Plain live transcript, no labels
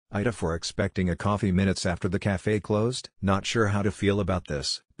AITA for expecting a coffee minutes after the cafe closed? Not sure how to feel about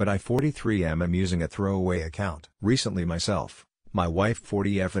this, but I 43 am using a throwaway account. Recently myself, my wife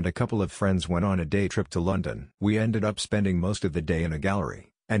 40F and a couple of friends went on a day trip to London. We ended up spending most of the day in a gallery.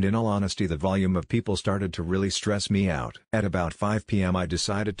 And in all honesty, the volume of people started to really stress me out. At about 5 p.m. I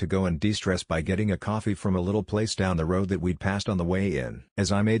decided to go and de-stress by getting a coffee from a little place down the road that we'd passed on the way in. As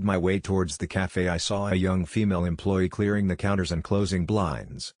I made my way towards the cafe, I saw a young female employee clearing the counters and closing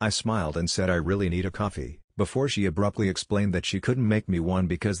blinds. I smiled and said I really need a coffee, before she abruptly explained that she couldn't make me one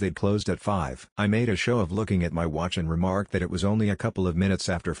because they'd closed at 5. I made a show of looking at my watch and remarked that it was only a couple of minutes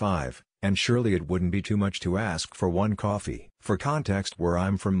after 5. And surely it wouldn't be too much to ask for one coffee. For context, where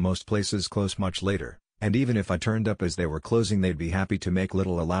I'm from, most places close much later, and even if I turned up as they were closing, they'd be happy to make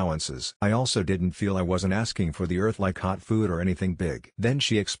little allowances. I also didn't feel I wasn't asking for the earth like hot food or anything big. Then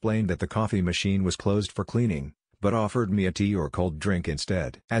she explained that the coffee machine was closed for cleaning, but offered me a tea or cold drink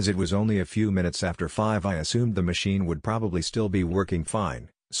instead. As it was only a few minutes after 5, I assumed the machine would probably still be working fine,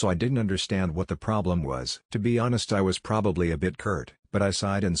 so I didn't understand what the problem was. To be honest, I was probably a bit curt, but I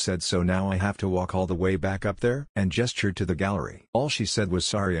sighed and said, "So now I have to walk all the way back up there?" and gestured to the gallery. All she said was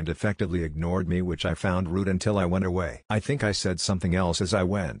sorry and effectively ignored me, which I found rude until I went away. I think I said something else as I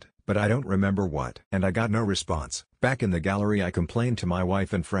went, but I don't remember what. And I got no response. Back in the gallery, I complained to my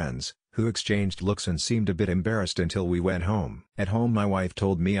wife and friends, who exchanged looks and seemed a bit embarrassed until we went home. At home, my wife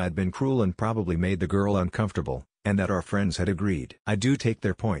told me I'd been cruel and probably made the girl uncomfortable, and that our friends had agreed. I do take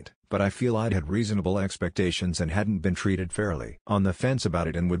their point, but I feel I'd had reasonable expectations and hadn't been treated fairly. On the fence about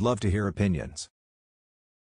it and would love to hear opinions.